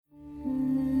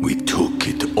We took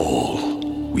it all.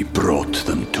 We brought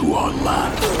them to our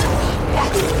land.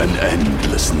 An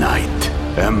endless night,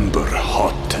 ember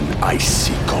hot and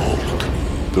icy cold.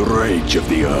 The rage of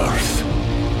the earth.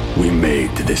 We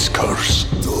made this curse.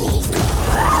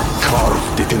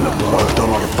 Carved it in the blood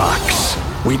on our backs.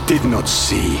 We did not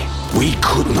see. We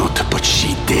could not, but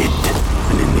she did.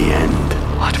 And in the end...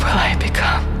 What will I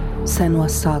become?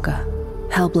 Senua's Saga.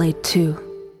 Hellblade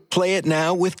 2. Play it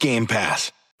now with Game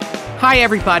Pass. Hi,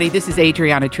 everybody. This is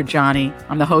Adriana Trajani.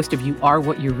 I'm the host of You Are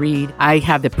What You Read. I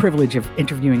have the privilege of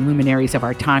interviewing luminaries of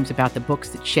our times about the books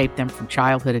that shaped them from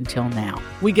childhood until now.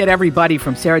 We get everybody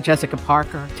from Sarah Jessica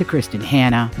Parker to Kristen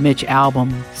Hanna, Mitch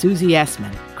Albom, Susie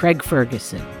Essman, Craig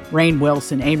Ferguson, Rainn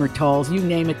Wilson, Amor Tolls, you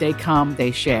name it, they come,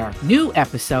 they share. New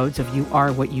episodes of You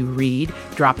Are What You Read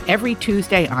drop every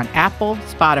Tuesday on Apple,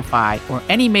 Spotify, or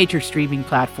any major streaming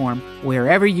platform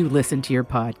wherever you listen to your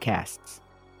podcasts.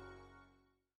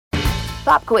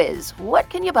 Pop quiz.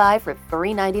 What can you buy for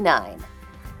 $3.99?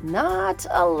 Not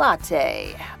a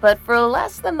latte, but for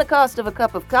less than the cost of a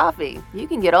cup of coffee, you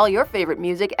can get all your favorite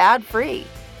music ad-free.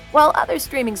 While other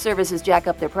streaming services jack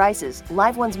up their prices,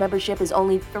 Live One's membership is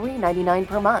only $3.99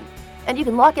 per month, and you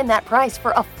can lock in that price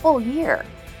for a full year.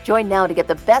 Join now to get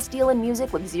the best deal in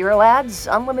music with 0 ads,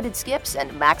 unlimited skips,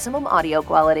 and maximum audio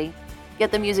quality.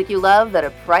 Get the music you love at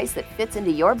a price that fits into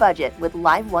your budget with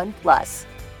Live One Plus.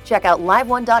 Check out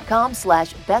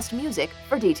liveone.com/bestmusic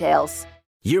for details.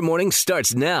 Your morning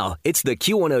starts now. It's the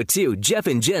Q102 Jeff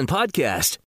and Jen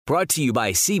podcast, brought to you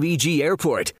by CBG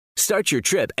Airport. Start your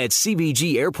trip at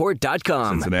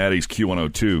CBGAirport.com. Cincinnati's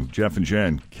Q102, Jeff and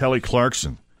Jen. Kelly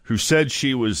Clarkson, who said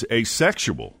she was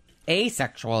asexual.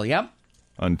 Asexual, yep.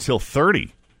 Until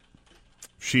 30.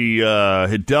 She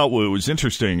had dealt with, what was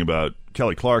interesting about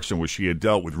Kelly Clarkson was she had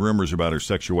dealt with rumors about her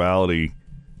sexuality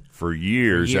for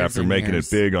years after making it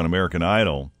big on American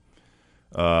Idol.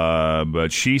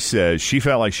 But she says she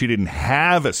felt like she didn't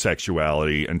have a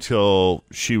sexuality until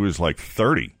she was like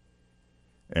 30.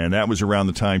 And that was around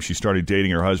the time she started dating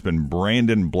her husband,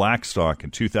 Brandon Blackstock, in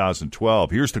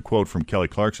 2012. Here's the quote from Kelly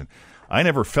Clarkson. I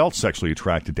never felt sexually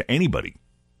attracted to anybody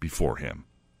before him.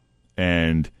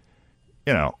 And,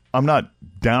 you know, I'm not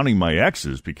downing my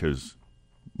exes because,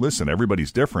 listen,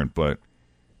 everybody's different, but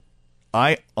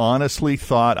I honestly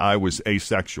thought I was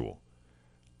asexual.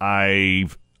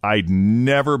 I'd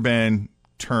never been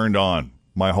turned on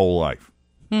my whole life.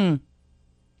 And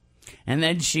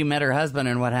then she met her husband,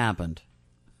 and what happened?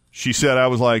 She said, I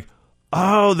was like,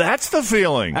 oh, that's the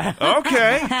feeling.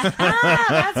 Okay.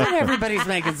 That's what everybody's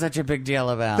making such a big deal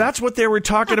about. That's what they were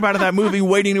talking about in that movie,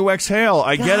 Waiting to Exhale.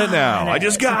 I get it now. I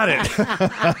just got it.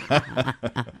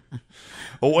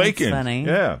 Awakened. That's funny.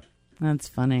 Yeah. That's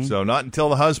funny. So not until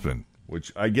the husband,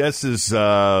 which I guess is,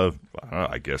 I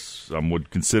guess some would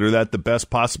consider that the best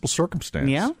possible circumstance.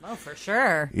 Yeah. Oh, for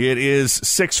sure. It is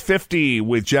 6:50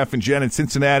 with Jeff and Jen in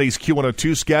Cincinnati's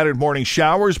Q102. Scattered morning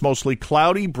showers, mostly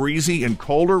cloudy, breezy, and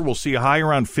colder. We'll see a high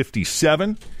around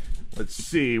 57. Let's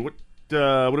see. What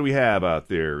do we have out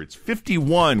there? It's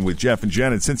 51 with Jeff and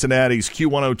Jen in Cincinnati's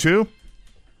Q102.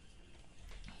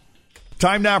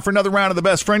 Time now for another round of the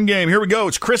Best Friend Game. Here we go.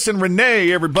 It's Chris and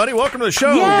Renee, everybody. Welcome to the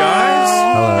show, guys.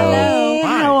 Hello.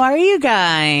 Hi. How are you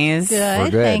guys?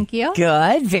 Good, thank you.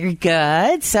 Good, very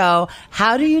good. So,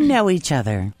 how do you know each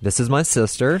other? This is my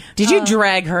sister. Did you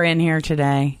drag her in here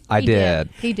today? I did.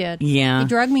 He did. Yeah. He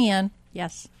dragged me in.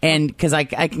 Yes. And because I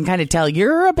can kind of tell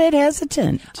you're a bit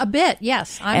hesitant. A bit,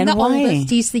 yes. I'm And the why? oldest.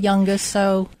 He's the youngest,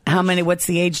 so How many? What's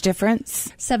the age difference?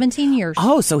 17 years.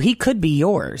 Oh, so he could be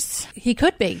yours. He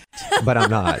could be. But I'm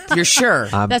not. You're sure?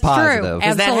 I'm That's positive. true.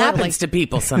 Because that Absolutely. happens to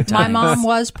people sometimes. My mom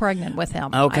was pregnant with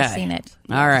him. Okay. I've seen it.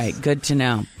 All right. Good to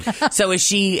know. So is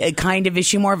she is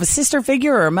she more of a sister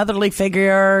figure or a motherly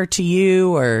figure to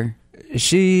you, or?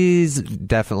 She's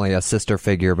definitely a sister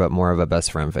figure, but more of a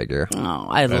best friend figure. Oh,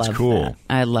 I That's love cool. that.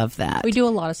 I love that. We do a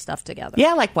lot of stuff together.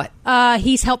 Yeah, like what?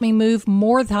 He's helped me move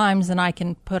more times than I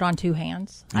can put on 2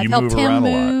 hands. You I've helped move him around a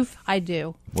lot. move. I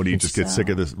do. What do you just get sick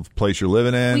of this place you're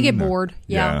living in? We get bored,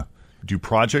 yeah. Do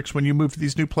projects when you move to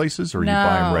these new places, or No. you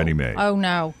buy them ready-made? Oh,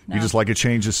 no. You just like a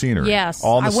change of scenery? Yes.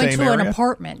 All in the I went same to area? an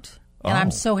apartment, and Oh.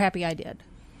 I'm so happy I did.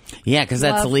 Yeah, because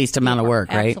that's the Love- least amount of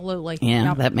work, right? Absolutely. Yeah,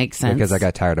 Yep. that makes sense. Because I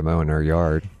got tired of mowing her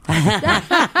yard.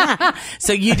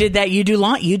 So you did that. You do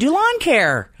lawn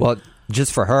care. Well,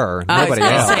 just for her. I was Nobody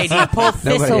gonna else. say, do you pull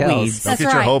Nobody thistle else. weeds? Don't That's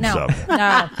get your right. hopes no.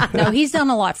 up. No, he's done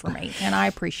a lot for me, and I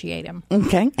appreciate him.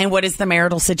 Okay. And what is the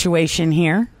marital situation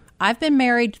here? I've been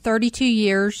married 32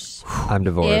 years. I'm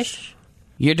divorced. Ish.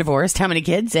 You're divorced. How many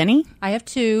kids? Any? I have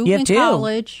 2 You have in 2?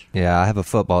 college. Yeah, I have a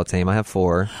football team. I have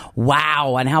 4.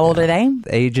 Wow. And how old are they?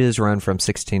 The ages run from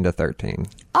 16 to 13.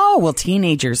 Oh, well,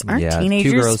 teenagers. Aren't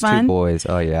teenagers 2 girls, fun? 2 boys.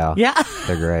 Oh, yeah. Yeah.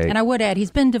 They're great. And I would add,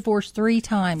 he's been divorced 3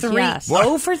 times. 3. Yes.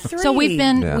 Oh, for 3. So we've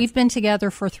been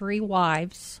together for 3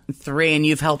 wives. 3, and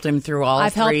you've helped him through all 3?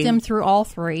 I've helped him through all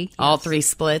 3. Yes. All 3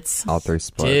 splits? All 3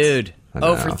 splits. Dude. I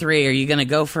know. For 3. Are you going to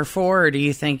go for 4, or do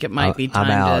you think it might be time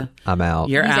I'm out. to... I'm out.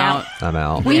 You're He's out. I'm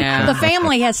out. The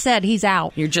family has said he's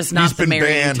out. You're just not the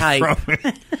marrying type.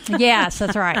 Yes,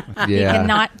 that's right. Yeah. He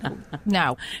cannot.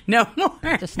 No. No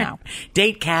more. Just no.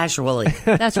 Date casually.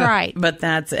 That's right. But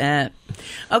that's it.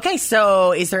 Okay,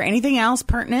 so is there anything else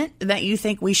pertinent that you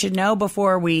think we should know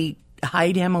before we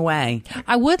hide him away?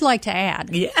 I would like to add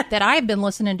that I have been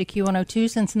listening to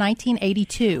Q102 since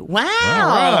 1982. Wow.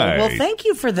 right. Well, thank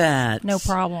you for that. No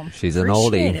problem. She's an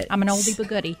Appreciate oldie. it. I'm an oldie but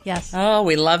goodie. Yes. Oh,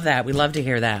 we love that. We love to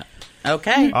hear that.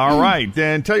 Okay. All right,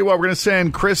 then tell you what, we're going to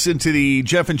send Chris into the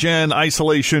Jeff and Jen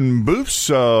isolation booth.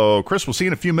 So, Chris, we'll see you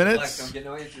in a few minutes. Don't get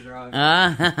no answers wrong.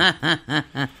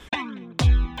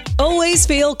 Always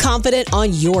feel confident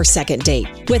on your second date.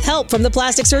 With help from the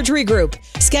Plastic Surgery Group.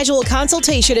 Schedule a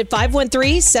consultation at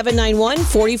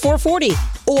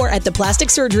 513-791-4440 or at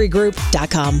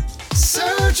theplasticsurgerygroup.com.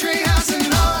 Surgery has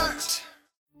an art.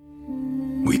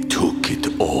 We took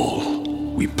it all.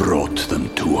 We brought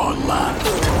them to our land.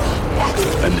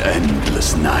 An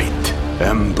endless night,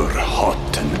 ember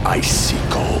hot and icy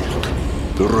cold.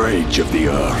 The rage of the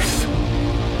earth.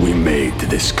 We made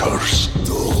this curse.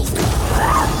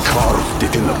 Carved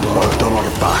it in the blood on our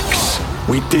backs.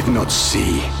 We did not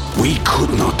see. We could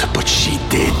not, but she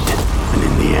did. And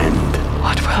in the end...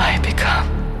 What will I become?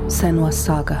 Senua's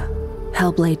Saga.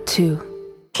 Hellblade 2.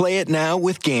 Play it now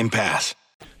with Game Pass.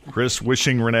 Chris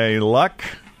wishing Renee luck.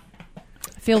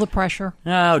 Feel the pressure.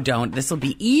 Oh, don't. This will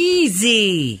be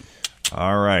easy.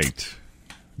 All right.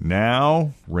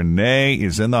 Now, Renee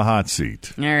is in the hot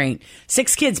seat. All right.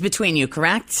 6 kids between you,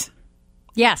 correct?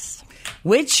 Yes.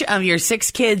 Which of your 6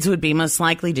 kids would be most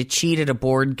likely to cheat at a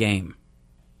board game?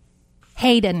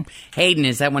 Hayden. Hayden,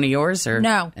 is that one of yours? Or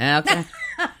No. Okay.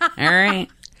 All right.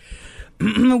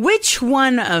 Which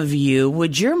one of you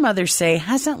would your mother say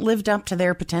hasn't lived up to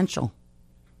their potential?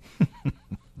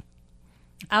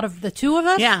 Out of the 2 of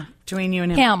us? Yeah, between you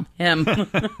and him. Him. All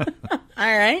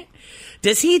right.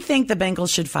 Does he think the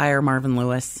Bengals should fire Marvin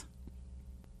Lewis?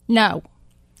 No.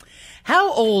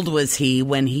 How old was he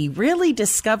when he really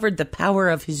discovered the power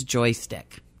of his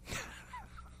joystick?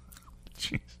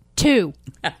 2. 2.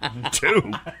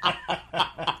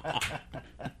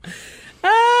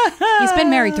 He's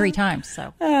been married 3 times,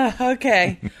 so.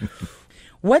 Okay.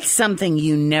 What's something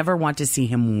you never want to see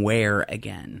him wear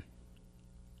again?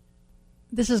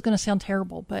 This is going to sound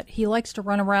terrible, but he likes to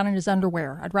run around in his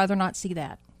underwear. I'd rather not see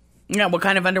that. Yeah, what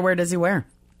kind of underwear does he wear?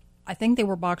 I think they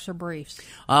were boxer briefs.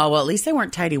 Oh, well, at least they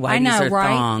weren't tighty whities I know, or right?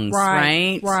 thongs,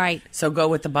 right? Right. So go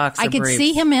with the boxer I could briefs.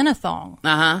 see him in a thong.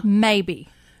 Uh-huh. Maybe.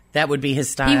 That would be his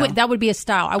style. That would be his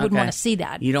style. I wouldn't Okay. want to see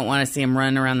that. You don't want to see him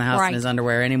running around the house in Right. his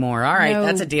underwear anymore. All right, No.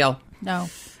 that's a deal. No.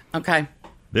 Okay.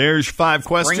 There's 5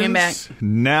 questions. Bring him back.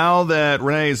 Now that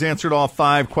Renee has answered all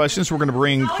 5 questions, we're going to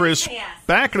bring Chris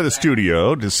back into the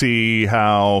studio to see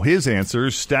how his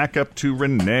answers stack up to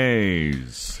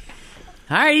Renee's.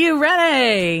 Are you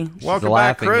ready? Welcome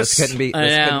back, laughing. Chris. This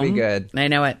couldn't be good. I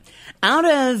know it. Out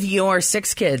of your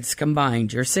 6 kids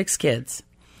combined, your 6 kids,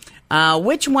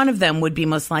 which one of them would be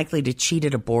most likely to cheat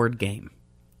at a board game?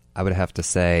 I would have to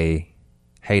say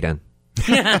Hayden.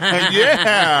 Yeah.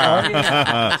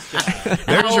 There's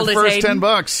How old your is first Hayden?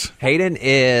 $10. Hayden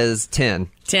is 10.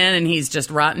 10, and he's just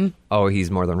rotten? Oh, he's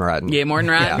more than rotten. Yeah, more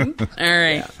than rotten? Yeah. All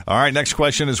right. All right, next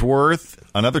question is worth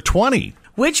another 20.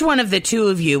 Which one of the 2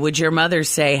 of you would your mother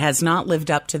say has not lived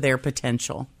up to their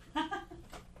potential?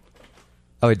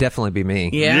 Oh, it'd definitely be me.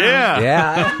 Yeah.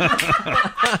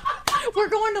 Yeah. We're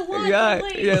going to lunch.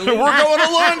 We're going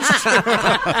to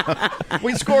lunch.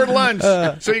 We scored lunch.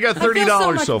 So you got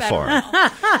 $30 so far.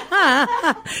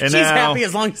 And She's now, happy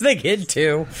as long as they get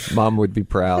to. Mom would be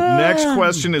proud. next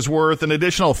question is worth an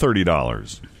additional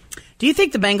 $30. Do you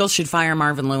think the Bengals should fire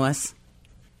Marvin Lewis?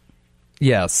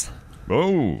 Yes.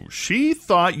 Oh, she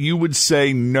thought you would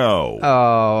say no.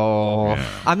 Oh.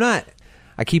 I'm not.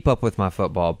 I keep up with my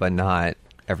football, but not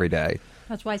every day.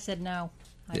 That's why I said no.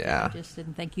 Yeah. I just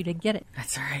didn't think you'd get it.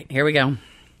 That's all right. Here we go.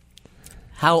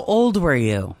 How old were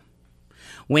you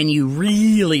when you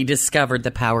really discovered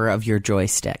the power of your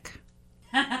joystick?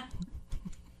 Oh,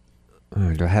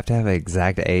 do I have to have an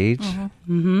exact age?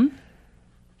 Mm-hmm.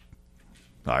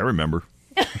 I remember.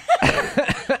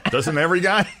 Doesn't every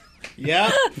guy?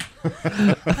 Yep.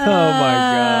 Oh my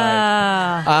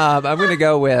God. I'm going to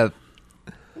go with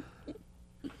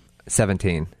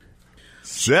 17.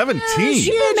 17. She's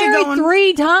been married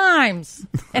 3 times.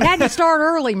 It had to start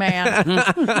early, man.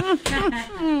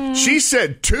 She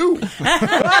said 2.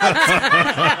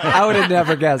 I would have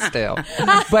never guessed 2.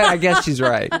 But I guess she's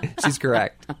right. She's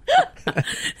correct.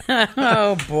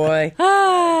 Oh, boy.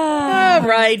 All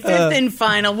right, 5th and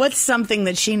final. What's something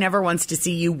that she never wants to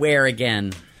see you wear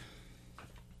again?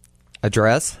 A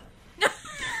dress?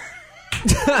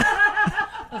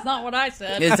 That's not what I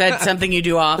said. Is that something you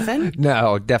do often?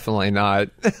 No, definitely not.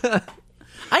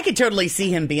 I could totally see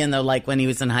him being, though, like when he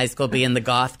was in high school, being the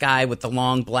goth guy with the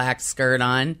long black skirt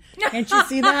on. Can't you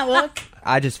see that look?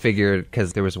 I just figured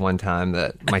because there was one time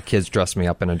that my kids dressed me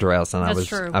up in a dress, and That's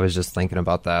true. I was just thinking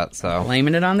about that. So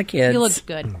blaming it on the kids. You looked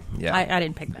good. Yeah. I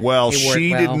didn't pick that. Well,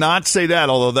 she did not say that,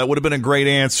 although that would have been a great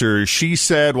answer. She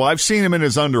said, well, I've seen him in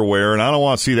his underwear, and I don't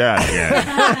want to see that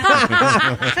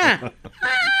again.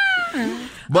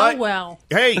 But, well.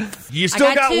 Hey, you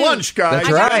still got 2. lunch, guys.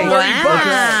 That's right.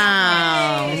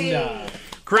 Wow.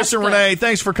 Chris and Renee,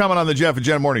 thanks for coming on the Jeff and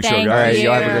Jen Morning Show, Thank guys. all right, you. you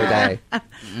have a great day.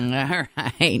 All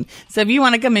right. So if you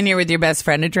want to come in here with your best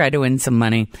friend and try to win some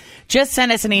money, just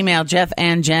send us an email,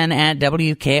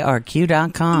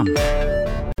 jeffandjen@wkrq.com.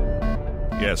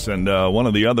 Yes, and one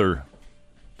of the other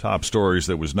top stories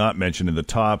that was not mentioned in the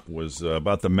top was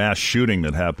about the mass shooting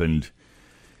that happened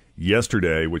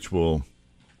yesterday, which will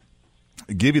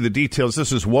give you the details.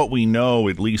 This is what we know,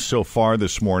 at least so far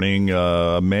this morning.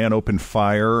 A man opened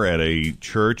fire at a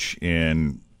church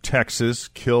in Texas,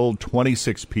 killed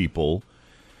 26 people.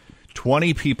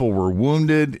 20 people were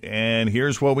wounded, and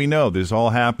here's what we know. This all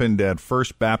happened at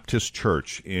First Baptist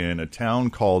Church in a town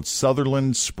called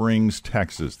Sutherland Springs,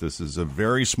 Texas. This is a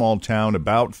very small town,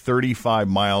 about 35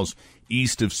 miles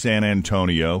east of San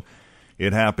Antonio.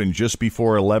 It happened just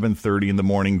before 11:30 in the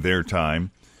morning their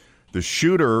time. The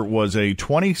shooter was a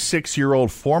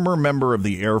 26-year-old former member of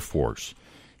the Air Force.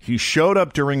 He showed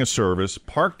up during a service,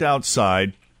 parked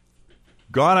outside,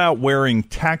 got out wearing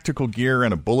tactical gear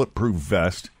and a bulletproof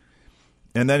vest,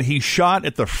 and then he shot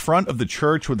at the front of the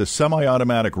church with a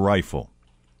semi-automatic rifle.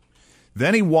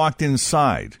 Then he walked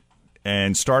inside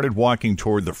and started walking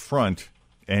toward the front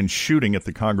and shooting at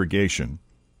the congregation.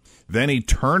 Then he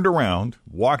turned around,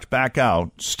 walked back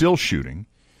out, still shooting.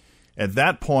 At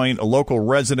that point, a local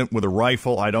resident with a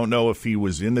rifle, I don't know if he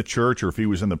was in the church or if he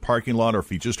was in the parking lot or if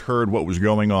he just heard what was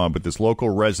going on, but this local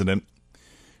resident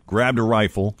grabbed a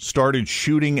rifle, started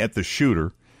shooting at the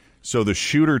shooter. So the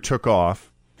shooter took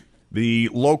off. The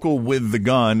local with the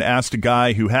gun asked a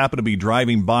guy who happened to be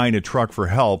driving by in a truck for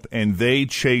help, and they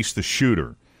chased the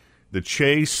shooter. The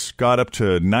chase got up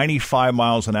to 95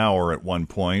 miles an hour at one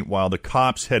point while the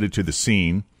cops headed to the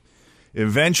scene.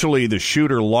 Eventually, the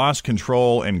shooter lost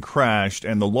control and crashed,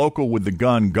 and the local with the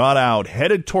gun got out,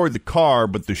 headed toward the car,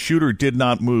 but the shooter did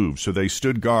not move, so they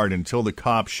stood guard until the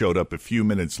cops showed up a few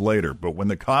minutes later. But when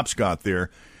the cops got there,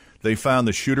 they found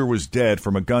the shooter was dead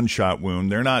from a gunshot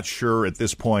wound. They're not sure at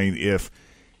this point if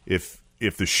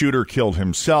the shooter killed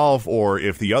himself or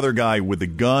if the other guy with the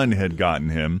gun had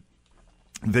gotten him.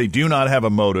 They do not have a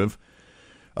motive.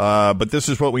 But this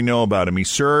is what we know about him. He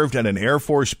served at an Air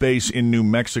Force base in New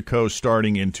Mexico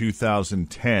starting in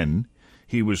 2010.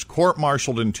 He was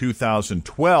court-martialed in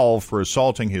 2012 for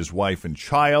assaulting his wife and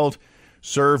child,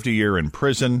 served a year in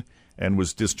prison, and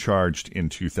was discharged in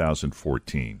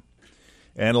 2014.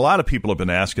 And a lot of people have been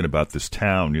asking about this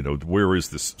town. You know, where is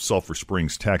this Sulphur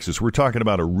Springs, Texas? We're talking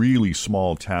about a really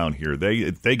small town here.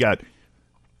 They got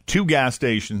 2 gas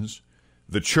stations,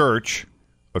 the church,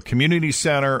 a community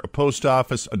center, a post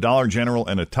office, a Dollar General,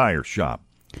 and a tire shop.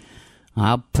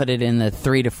 I'll put it in the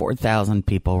 3,000 to 4,000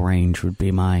 people range would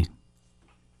be my...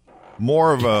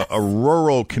 More of a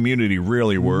rural community,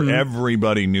 really, where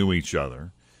everybody knew each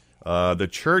other. The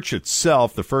church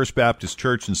itself, the First Baptist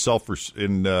Church in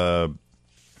Sutherland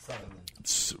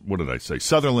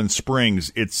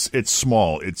Springs. It's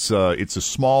small. It's a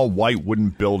small white wooden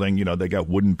building. You know, they got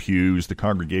wooden pews. The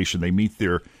congregation, they meet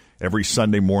there every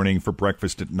Sunday morning for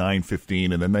breakfast at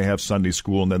 9:15, and then they have Sunday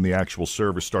school, and then the actual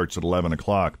service starts at 11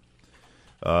 o'clock.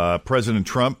 President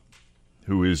Trump,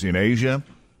 who is in Asia,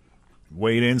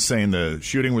 weighed in saying the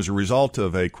shooting was a result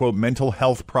of a, quote, mental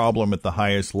health problem at the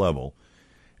highest level,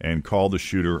 and called the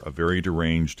shooter a very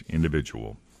deranged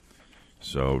individual.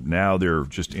 So now they're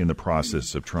just in the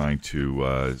process of trying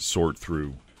to sort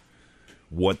through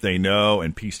what they know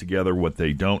and piece together what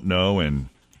they don't know and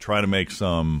try to make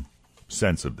some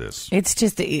sense of this. It's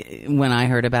just, when I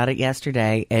heard about it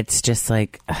yesterday, it's just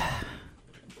like,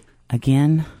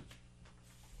 again,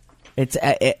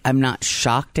 I'm not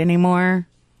shocked anymore.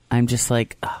 I'm just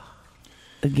like,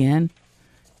 again?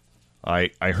 I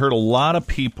heard a lot of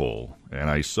people, and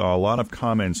I saw a lot of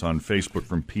comments on Facebook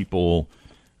from people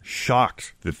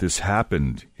shocked that this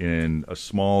happened in a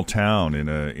small town,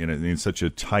 in such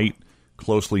a tight,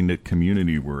 closely knit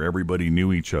community where everybody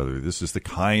knew each other. This is the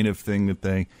kind of thing that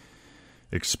they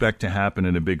expect to happen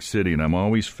in a big city, and I'm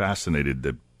always fascinated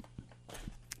that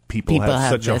people have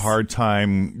such a hard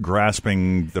time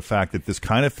grasping the fact that this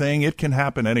kind of thing, it can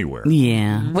happen anywhere.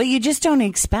 Yeah. Well, you just don't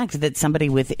expect that somebody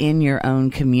within your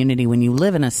own community, when you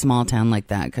live in a small town like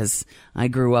that, because I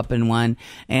grew up in one,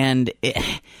 and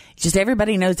just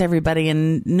everybody knows everybody,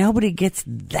 and nobody gets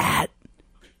that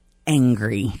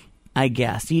angry, I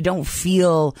guess. You don't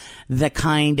feel the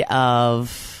kind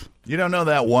of... You don't know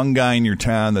that one guy in your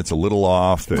town that's a little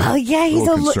off. Well, yeah, he's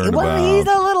a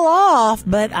little off,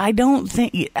 but I don't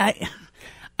think that.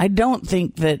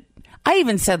 I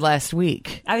even said last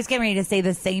week. I was getting ready to say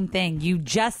the same thing. You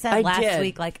just said last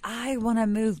week, like, I want to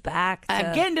move back.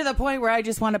 I'm getting to the point where I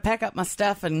just want to pack up my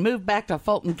stuff and move back to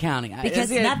Fulton County.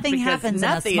 Because nothing happens in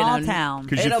a small town.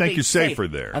 Because you think you're safer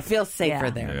there. I feel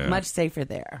safer there. Much safer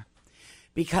there.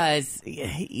 Because,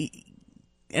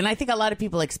 and I think a lot of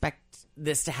people expect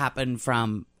this to happen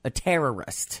from a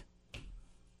terrorist,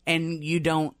 and you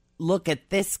don't look at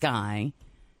this guy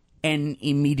and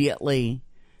immediately,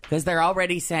 because they're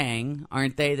already saying,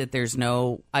 aren't they, that there's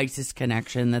no ISIS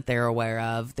connection that they're aware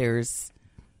of. It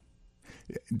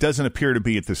doesn't appear to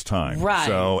be at this time, right?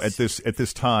 So at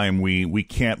this time, we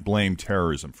can't blame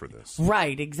terrorism for this,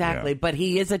 right? Exactly, but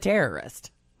he is a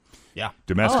terrorist. Yeah,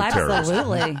 domestic terrorism.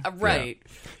 Absolutely. Right.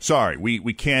 Yeah. Sorry,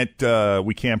 we can't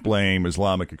blame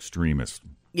Islamic extremists.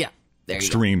 Yeah, there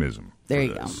extremism. You go. There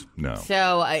you this. go. No.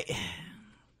 So I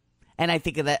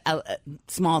think of that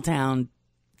small town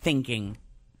thinking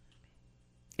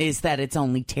is that it's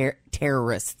only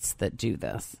terrorists that do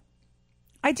this.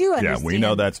 I do understand. Yeah, we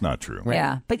know that's not true. Right?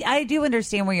 Yeah, but I do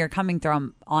understand where you're coming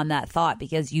from on that thought,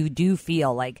 because you do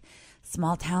feel like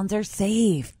small towns are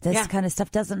safe. This kind of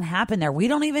stuff doesn't happen there. We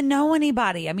don't even know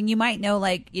anybody. I mean, you might know,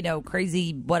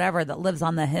 crazy whatever that lives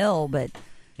on the hill, but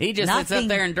he just sits up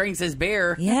there and drinks his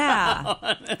beer. Yeah,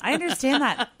 I understand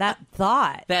that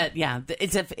thought.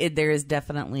 There is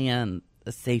definitely a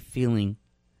safe feeling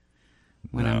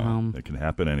when I'm home. It can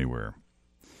happen anywhere.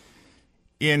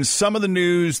 In some of the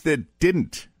news that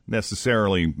didn't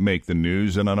necessarily make the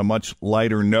news, and on a much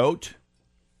lighter note,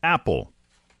 Apple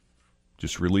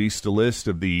just released a list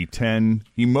of the 10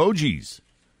 emojis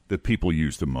that people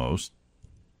use the most.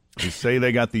 They say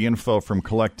they got the info from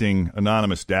collecting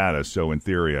anonymous data, so in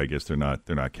theory, I guess they're not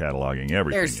cataloging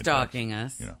everything. They're stalking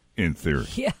us. In theory.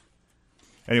 Yeah.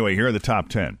 Anyway, here are the top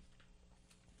 10.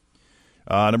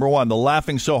 Number 1, the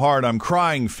laughing so hard I'm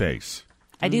crying face.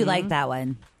 I do like that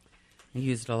one. I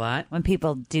use it a lot. When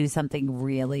people do something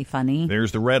really funny.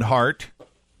 There's the red heart.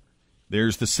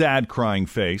 There's the sad crying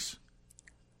face.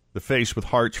 The face with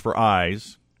hearts for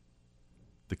eyes.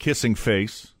 The kissing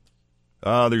face.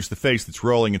 There's the face that's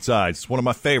rolling its eyes. It's one of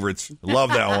my favorites. I love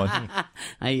that one.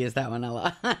 I use that one a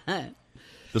lot.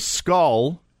 The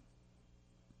skull.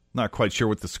 Not quite sure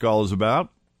what the skull is about.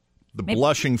 The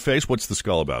blushing face. What's the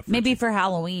skull about? Maybe for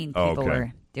Halloween people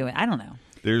were doing. I don't know.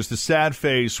 There's the sad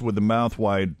face with the mouth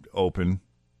wide open.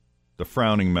 The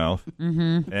frowning mouth.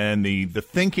 Mm-hmm. And the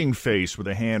thinking face with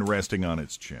a hand resting on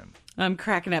its chin. I'm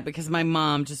cracking up because my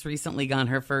mom just recently got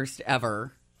her first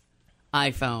ever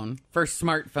iPhone, first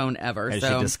smartphone ever. Has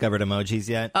she discovered emojis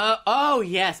yet? Oh,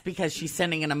 yes, because she's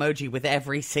sending an emoji with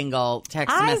every single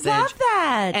text message. I love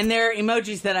that. And they're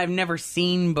emojis that I've never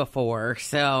seen before.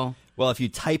 So, well, if you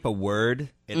type a word,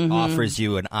 it offers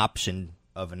you an option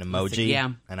of an emoji.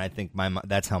 Yeah. And I think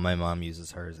that's how my mom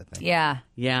uses hers, I think. Yeah.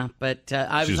 Yeah, but I was on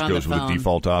the phone. She just goes with the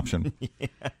default option.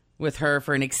 With her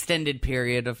for an extended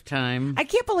period of time. I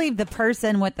can't believe the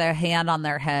person with their hand on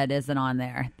their head isn't on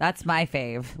there. That's my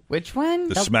fave. Which one?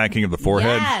 The smacking of the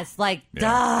forehead? Yes,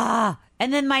 duh.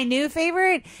 And then my new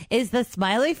favorite is the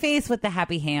smiley face with the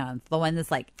happy hands. The one that's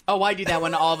like... Oh, I do that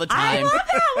one all the time. I love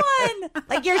that one.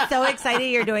 Like, you're so excited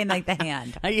you're doing, the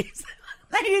hand. I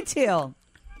do, too.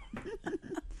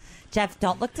 Jeff,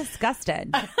 don't look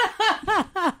disgusted.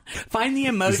 Find the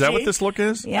emoji. Is that what this look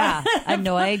is? Yeah.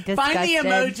 Annoyed,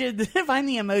 disgusted. Find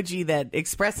the emoji that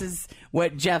expresses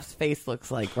what Jeff's face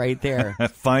looks like right there.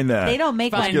 Find that. They don't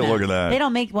make Let's get a look at that. They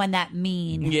don't make one that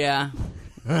mean. Yeah.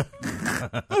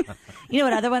 You know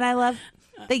what other one I love?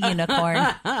 The unicorn.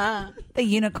 The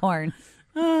unicorn.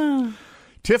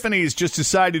 Tiffany's just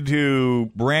decided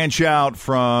to branch out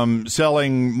from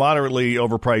selling moderately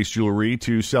overpriced jewelry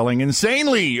to selling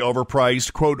insanely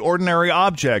overpriced, quote, ordinary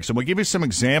objects. And we'll give you some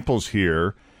examples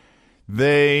here.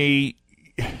 They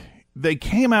they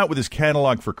came out with this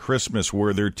catalog for Christmas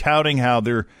where they're touting how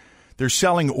they're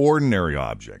selling ordinary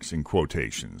objects, in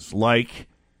quotations, like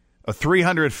a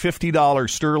 $350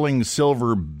 sterling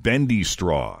silver bendy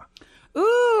straw.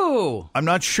 Ooh. I'm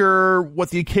not sure what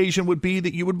the occasion would be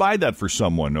that you would buy that for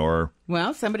someone, or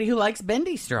well, somebody who likes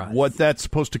bendy straws. What that's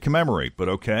supposed to commemorate, but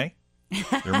okay.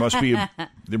 There must be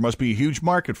a huge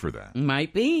market for that.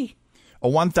 Might be. A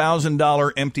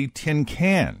 $1,000 empty tin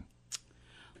can.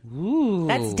 Ooh.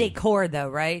 That's decor, though,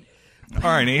 right? All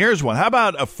right, now here's one. How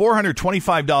about a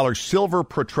 $425 silver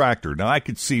protractor? Now, I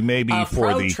could see maybe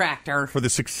for the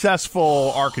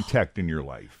successful architect in your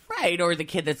life. Right, or the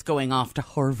kid that's going off to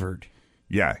Harvard.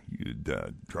 Yeah, you'd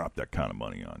drop that kind of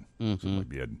money on. So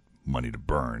maybe you had money to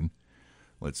burn.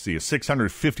 Let's see, a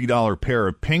 $650 pair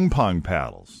of ping pong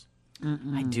paddles.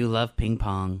 I do love ping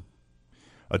pong.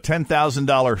 A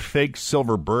 $10,000 fake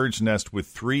silver bird's nest with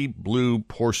 3 blue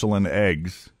porcelain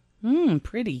eggs.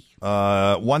 Pretty.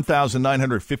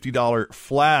 $1,950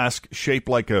 flask shaped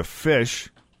like a fish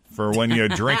for when you're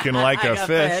drinking like a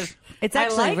fish. It's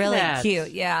actually like really that.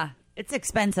 cute. Yeah. It's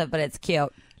expensive, but it's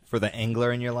cute. For the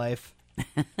angler in your life?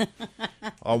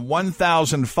 A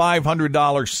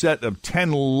 $1,500 set of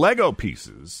 10 Lego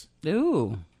pieces.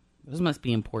 Ooh. Those must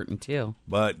be important, too.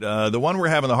 But the one we're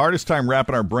having the hardest time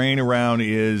wrapping our brain around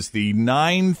is the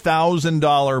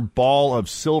 $9,000 ball of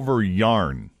silver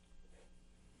yarn.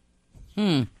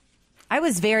 I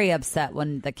was very upset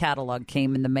when the catalog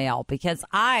came in the mail because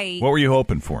What were you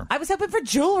hoping for? I was hoping for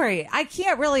jewelry. I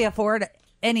can't really afford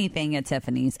anything at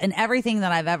Tiffany's, and everything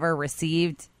that I've ever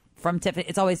received from Tiffany,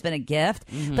 it's always been a gift,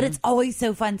 but it's always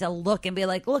so fun to look and be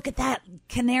like, look at that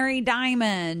canary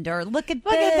diamond, or look at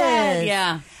that.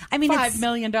 Yeah. I mean, $5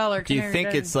 million canary Do you think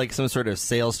diamond. it's like some sort of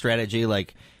sales strategy,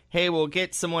 like, hey, we'll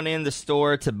get someone in the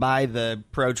store to buy the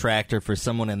protractor for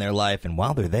someone in their life, and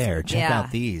while they're there, check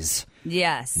out these.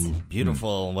 Yes.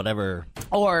 Beautiful, whatever.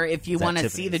 Or if you Is that want to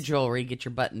Tiffany's? see the jewelry, get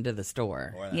your butt into the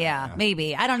store. Yeah,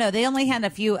 maybe. I don't know. They only had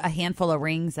a handful of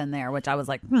rings in there, which I was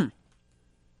like,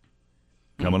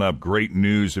 Coming up, great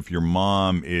news if your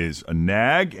mom is a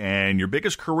nag, and your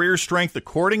biggest career strength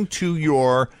according to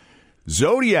your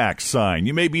zodiac sign.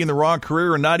 You may be in the wrong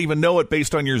career and not even know it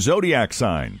based on your zodiac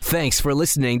sign. Thanks for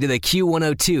listening to the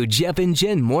Q102 Jeff and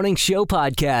Jen Morning Show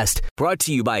podcast, brought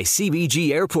to you by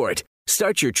CBG Airport.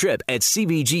 Start your trip at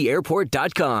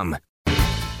CBGAirport.com.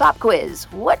 Pop quiz.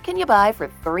 What can you buy for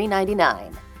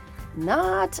 $3.99?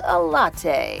 Not a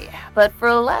latte, but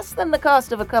for less than the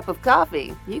cost of a cup of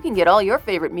coffee, you can get all your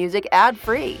favorite music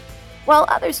ad-free. While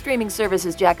other streaming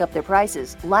services jack up their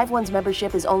prices, Live One's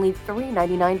membership is only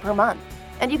 $3.99 per month,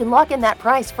 and you can lock in that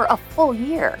price for a full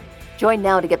year. Join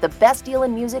now to get the best deal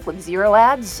in music with 0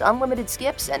 ads, unlimited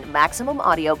skips, and maximum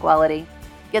audio quality.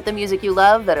 Get the music you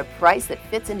love at a price that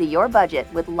fits into your budget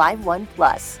with Live One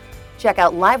Plus. Check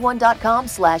out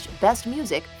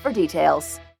liveone.com/bestmusic for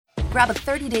details. Grab a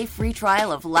 30-day free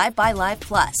trial of Live by Live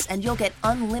Plus, and you'll get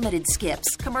unlimited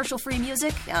skips, commercial-free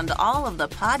music, and all of the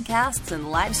podcasts and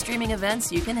live streaming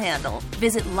events you can handle.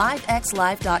 Visit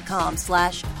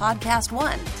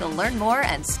livexlive.com/podcast1 to learn more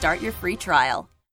and start your free trial.